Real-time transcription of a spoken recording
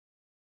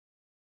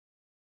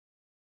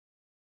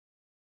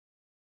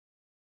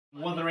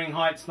Wuthering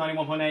Heights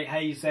 91.8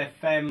 Hayes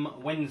FM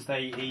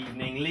Wednesday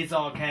evening. Liz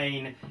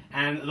Arcane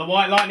and the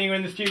White Lightning are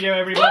in the studio,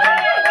 everybody.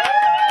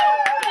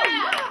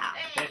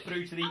 They're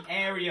through to the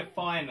area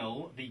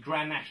final, the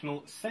Grand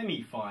National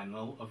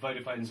semi-final of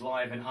Vodafone's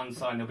Live and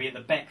Unsigned. They'll be at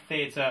the Beck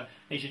Theatre.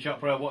 Nisha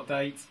Chopra, what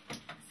date?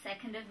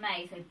 2nd of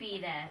May, so be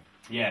there.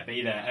 Yeah,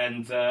 be there.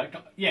 And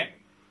yeah,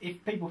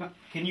 if people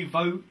can you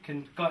vote?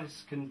 Can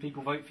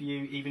people vote for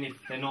you even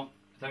if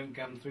don't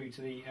come through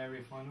to the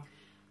area final?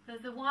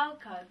 There's a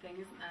wildcard thing,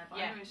 isn't there? But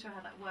yeah. I'm not really sure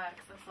how that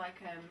works. That's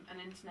like an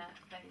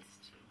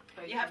internet-based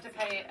vote. You have to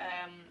pay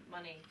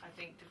money, I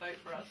think, to vote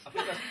for us. I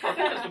think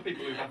that's for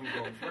people who haven't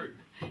gone through.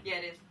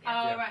 Yeah, it is. Yeah.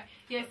 Oh, yeah. right.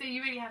 Yeah, so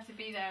you really have to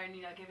be there and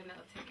give a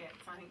little ticket.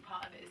 So I think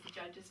part of it is the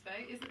judges'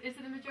 vote. Is it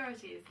the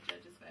majority is the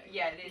judges' vote?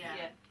 Yeah, it is,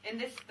 yeah. In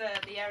this,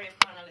 the area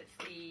final, it's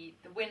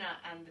the winner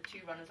and the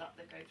 2 runners-up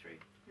that go through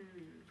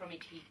from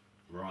each heat.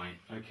 Right,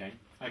 okay.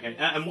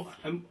 And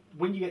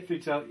when you get through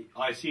to,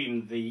 I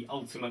assume the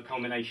ultimate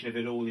culmination of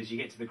it all is you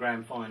get to the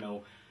grand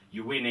final,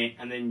 you win it,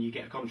 and then you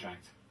get a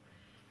contract.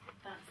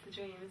 That's the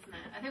dream, isn't it?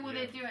 I think what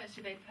they do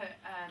actually, they put,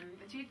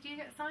 do you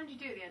get signed? You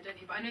do at the end,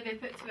 don't you? But I know they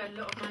put a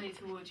lot of money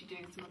towards you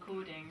doing some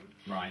recording.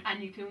 Right.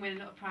 And you can win a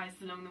lot of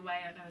prizes along the way.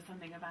 There was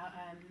something about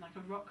like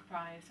a rock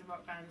prize, a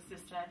rock band's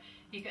just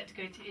you get to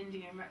go to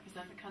India and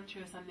represent the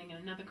country or something in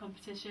another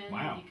competition.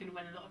 Wow. And you can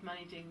win a lot of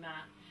money doing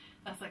that.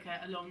 That's like a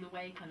along the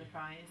way kind of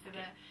prize. So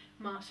they're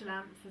martial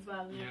amps as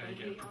well. Yeah, you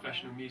get a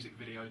professional music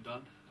video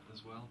done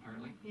as well,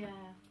 apparently. Yeah.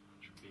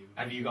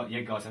 Have you got?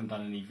 You guys haven't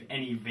done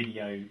any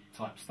video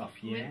type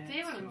stuff yet? We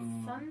do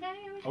on Sunday.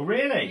 Oh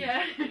really?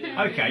 Yeah.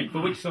 Okay,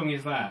 but which song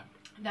is that?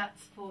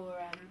 That's for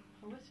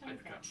which song is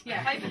that?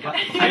 Yeah,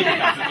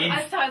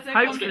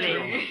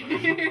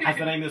 hopefully. As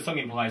the name of the song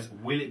implies,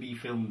 will it be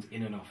filmed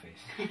in an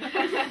office?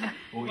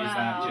 Or is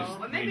that just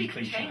really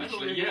cliche?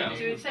 Actually, yeah.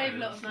 You would save a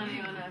lot of money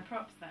on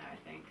props there, I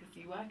think, because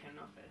you work in an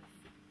office.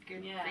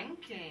 Good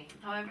thinking.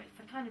 However, it's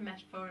a kind of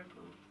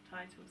metaphorical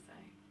title,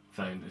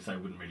 so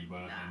it wouldn't really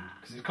work then.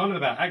 Because it's kind of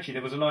about, actually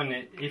there was a line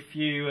that if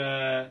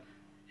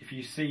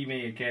you see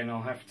me again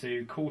I'll have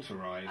to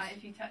cauterize.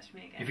 If you touch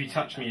me again. If you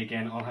touch me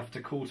again I'll have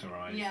to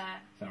cauterize. Yeah.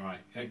 Is that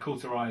right?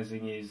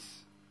 Cauterizing is...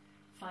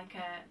 It's like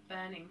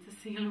burning to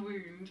seal a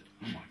wound.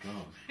 Oh my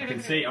god. I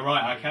can see,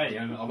 alright, okay,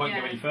 I won't go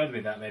any further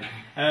with that then.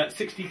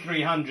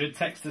 6300,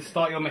 text to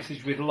start your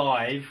message with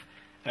live.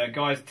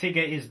 Guys,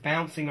 Tigger is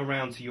bouncing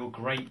around to your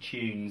great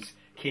tunes.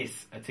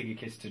 Kiss, a Tigger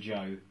kiss to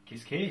Joe.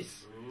 Kiss,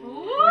 kiss.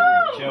 Ooh.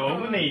 Joe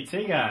Albany,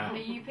 Tigger. Are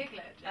you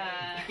Piglet?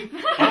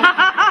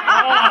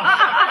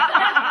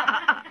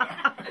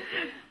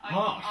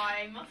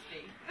 I must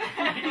be.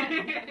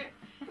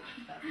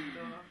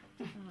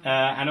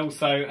 And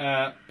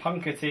also,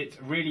 Punk at It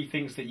really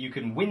thinks that you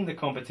can win the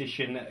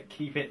competition,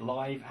 keep it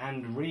live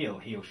and real,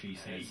 he or she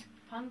says.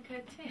 Punk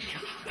at It?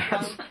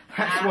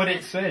 That's what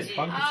it says,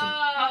 Punk at It.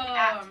 Punk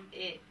at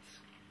It.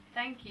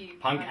 Thank you.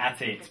 Punk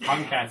at it.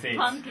 Punk at it.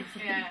 Punk at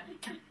it. Yeah.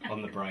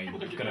 On the brain.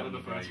 Got it on the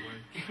brain.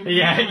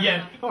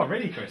 Yeah. Oh,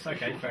 really, Chris?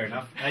 Okay, fair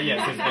enough.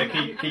 Yeah, it says,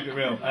 keep it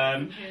real.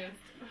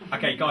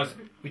 Okay, guys,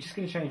 we're just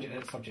going to change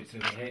the subject a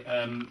little bit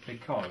here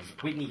because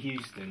Whitney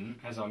Houston,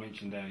 as I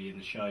mentioned earlier in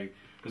the show,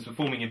 was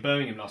performing in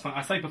Birmingham last night.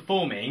 I say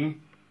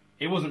performing,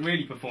 it wasn't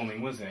really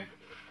performing, was it?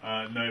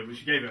 No, but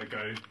she gave it a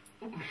go.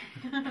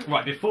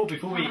 Right, before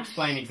we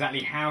explain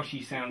exactly how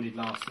she sounded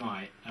last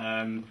night,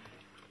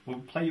 we'll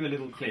play you a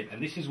little clip,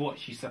 and this is what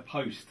she's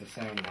supposed to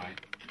sound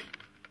like.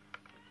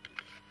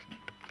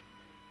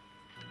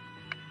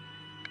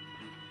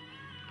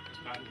 It's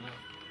bad enough.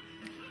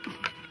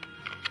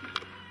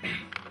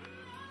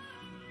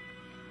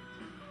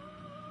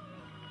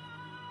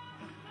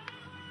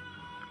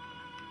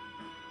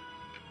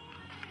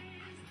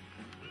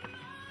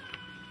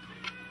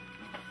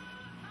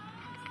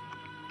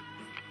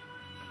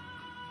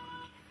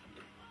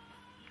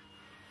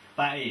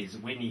 That is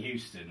Whitney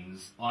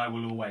Houston's I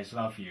Will Always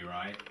Love You,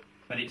 right?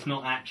 But it's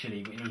not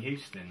actually Whitney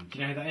Houston. Do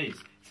you know who that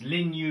is? It's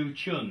Lin Yu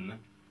Chun,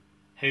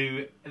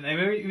 he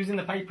was in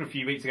the paper a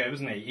few weeks ago,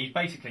 wasn't he?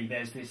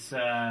 There's this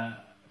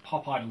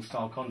pop idol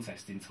style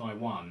contest in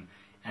Taiwan,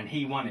 and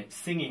he won it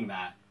singing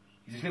that.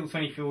 He's this little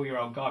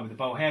 24-year-old guy with a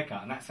bowl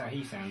haircut, and that's how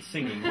he sounds,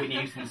 singing Whitney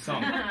Houston's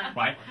song,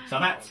 right? So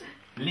that's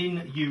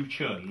Lin Yu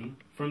Chun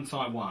from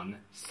Taiwan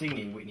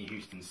singing Whitney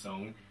Houston's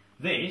song.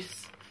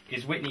 This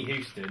is Whitney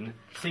Houston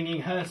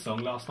singing her song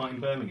last night in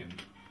Birmingham.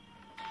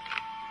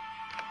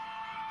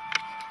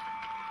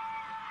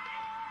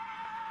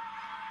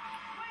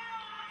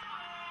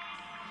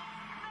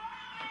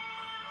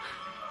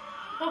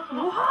 What?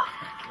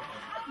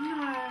 No,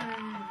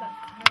 that's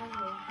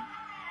terrible.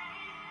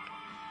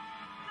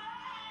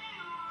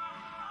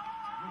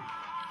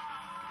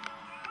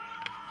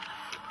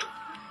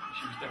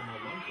 She was down my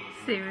local.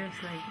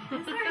 Seriously.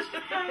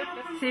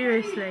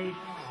 Seriously.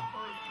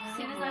 As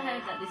soon as I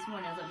heard that this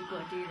morning, I was like, we've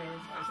got to do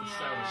this. That's the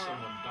sound of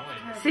someone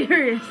dying.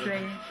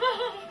 Seriously.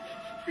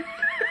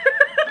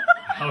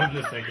 Hold on a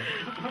second.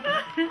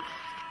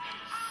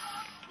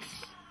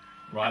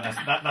 Right,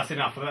 that's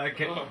enough.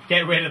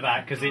 Get rid of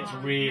that because it's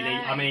really.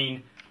 I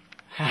mean,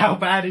 how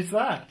bad is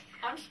that?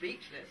 I'm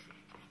speechless.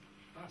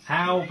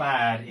 How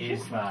bad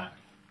is that?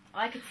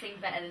 I could sing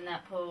better than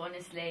that, Paul,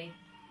 honestly.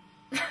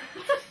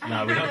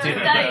 No, we're not doing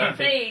that. Don't,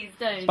 please,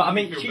 don't. But I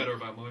mean, I feel better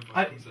about my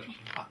vocal section.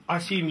 I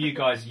assume you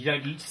guys, you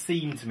don't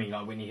seem to me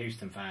like Whitney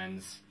Houston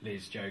fans,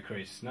 Liz, Joe,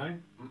 Chris, no?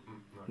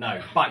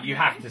 No, but you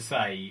have to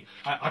say,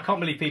 I can't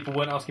believe people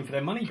weren't asking for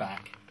their money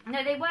back.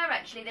 No, they were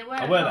actually. They were.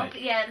 Oh, were they?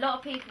 Yeah, a lot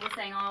of people were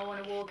saying, "Oh, I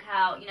want to walk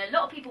out." You know, a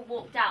lot of people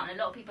walked out, and a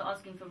lot of people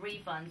asking for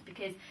refunds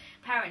because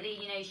apparently,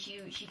 you know,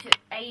 she took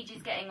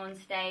ages getting on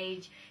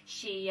stage.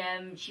 She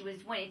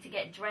was wanting to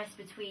get dressed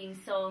between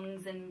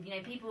songs, and you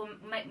know, people were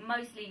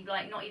mostly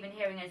like not even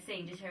hearing her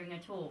sing, just hearing her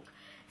talk.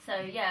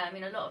 So yeah, I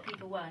mean, a lot of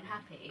people weren't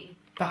happy.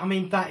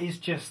 That is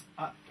just.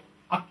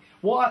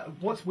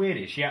 What's weird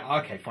is,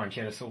 okay, fine, she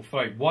had a sore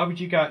throat. Why would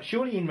you go?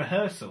 Surely in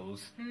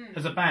rehearsals,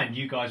 as a band,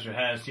 you guys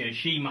rehearse. You know,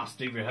 she must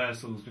do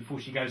rehearsals before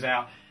she goes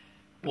out.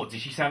 What,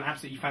 did she sound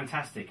absolutely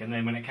fantastic? And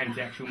then when it came to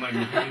the actual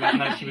moment,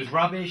 no, she was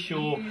rubbish,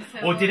 or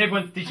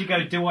did she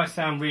go? Do I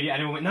sound really?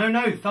 And everyone went,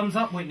 no, thumbs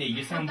up, Whitney.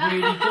 You sound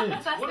really good.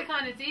 That's the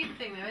kind of deep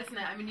thing, though, isn't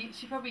it? I mean,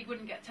 she probably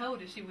wouldn't get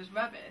told if she was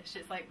rubbish.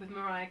 It's like with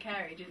Mariah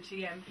Carey, didn't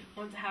she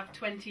want to have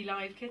 20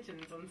 live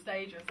kittens on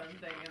stage or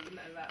something, and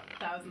about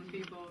 1,000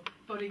 people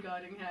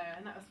bodyguarding her,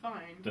 and that was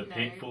fine. The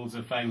pitfalls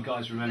of fame,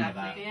 guys. Remember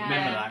that. Yeah.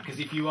 Remember that,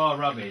 because if you are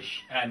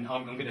rubbish, and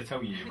I'm going to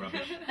tell you you're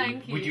rubbish,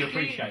 Thank you. Would you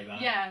appreciate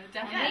that? Yeah,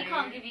 definitely. We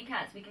can't give you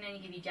cats. We can only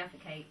give you Jaffa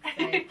cake.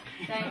 So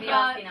don't be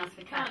asking us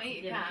for cats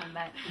if you ever come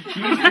back.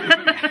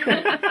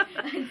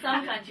 In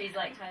some countries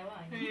like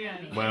Taiwan. Yeah.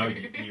 Well,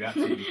 you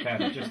absolutely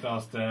can. I just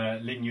asked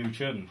Lin Yu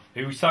Chun,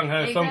 who sung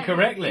her song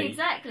correctly.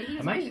 Exactly. He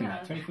was amazing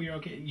that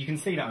 24-year-old kid. You can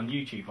see that on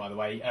YouTube, by the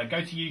way.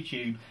 Go to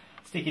YouTube,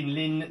 stick in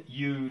Lin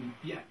Yu.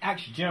 Yeah,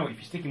 actually, do you know what? If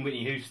you stick in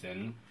Whitney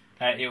Houston,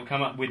 it'll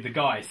come up with the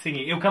guy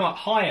singing. It'll come up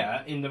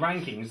higher in the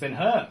rankings than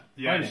her.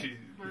 Yeah,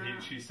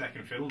 she's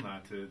second fiddle now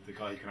to the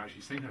guy who can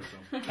actually sing her song.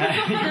 Well,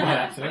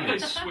 absolutely.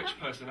 They switch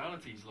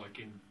personalities like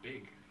in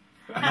Big.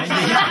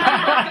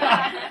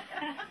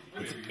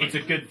 It's a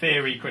good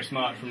theory, Chris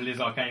Mark from Liz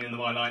Arcane and the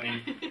White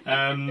Lightning.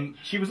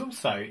 She was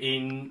also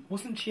in,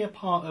 wasn't she a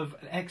part of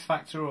X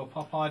Factor or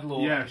Pop Idol?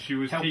 Or yeah, she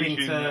was helping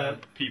teaching to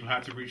people how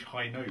to reach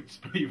high notes,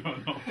 believe it or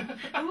not.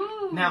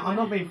 Now, I'm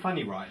not being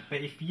funny, right,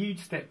 but if you'd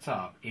stepped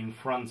up in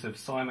front of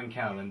Simon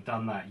Cowell and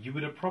done that, you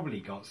would have probably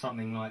got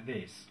something like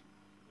this.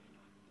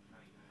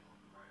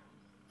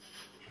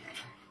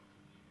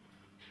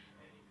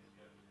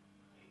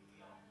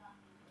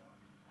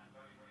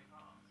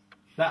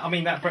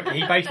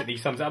 He basically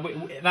sums up.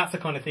 That's the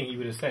kind of thing he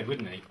would have said,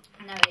 wouldn't he?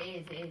 No,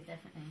 it is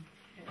definitely.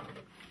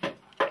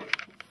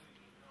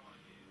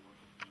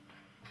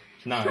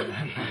 No,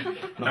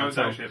 That was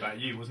actually about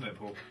you, wasn't it,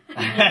 Paul?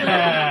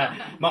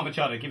 Mark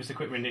Machado, give us a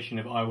quick rendition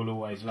of "I Will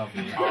Always Love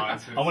You." I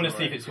want to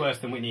see if it's worse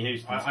than Whitney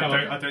Houston's.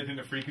 I don't think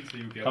the frequency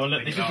would be able to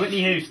look, this is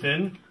Whitney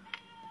Houston.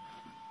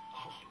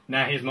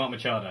 Now here's Mark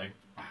Machado.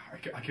 I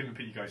couldn't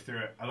put you guys through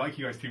it. I like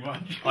you guys too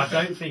much. I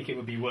don't think it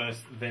would be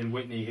worse than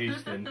Whitney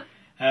Houston.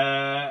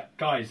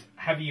 Guys,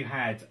 have you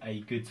had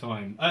a good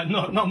time?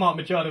 Not Mark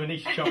Machado and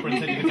Nisha Chopra and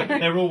Cindy Good time.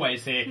 They're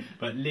always here.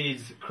 But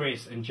Liz,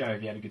 Chris and Joe,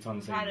 have you had a good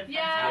time this evening?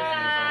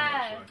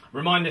 Yeah!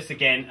 Remind us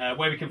again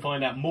where we can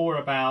find out more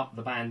about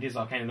the band Liz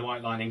Arcane and the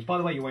White Lightnings. By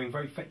the way, you're wearing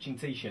very fetching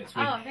t-shirts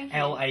with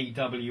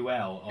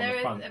LAWL on the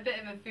front. There is a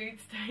bit of a food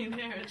stain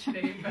there,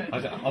 actually. But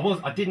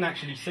I didn't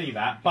actually see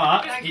that,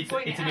 but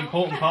it's an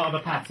important part of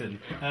the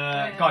pattern.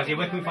 Guys,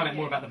 where can we find out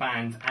more about the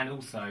band? And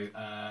also,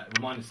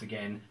 remind us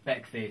again,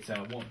 Beck Theatre,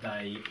 what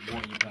day?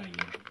 What are you playing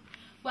in?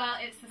 Well,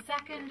 it's the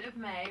 2nd of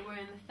May. We're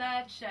in the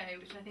 3rd show,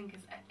 which I think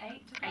is at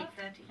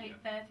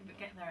 8:30, but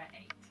get there at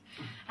 8.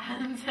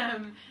 And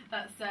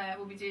that's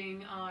we'll be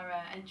doing our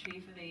entry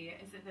for the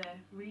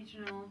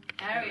regional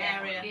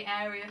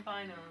area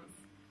finals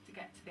to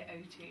get to the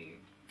O2.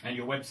 And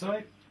your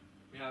website?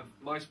 We have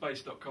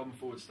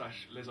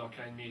myspace.com/Liz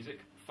Arcane Music,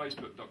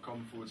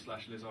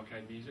 facebook.com/Liz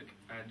Arcane Music,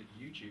 and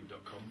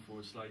youtube.com/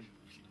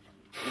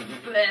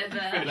 /Liz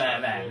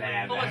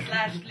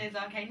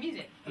Arcane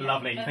Music.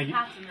 Lovely. Thank you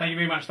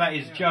very much. That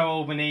is Joe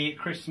Albany,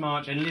 Chris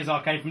March and Liz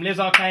Arcane from Liz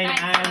Arcane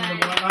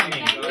and the White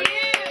Lightning.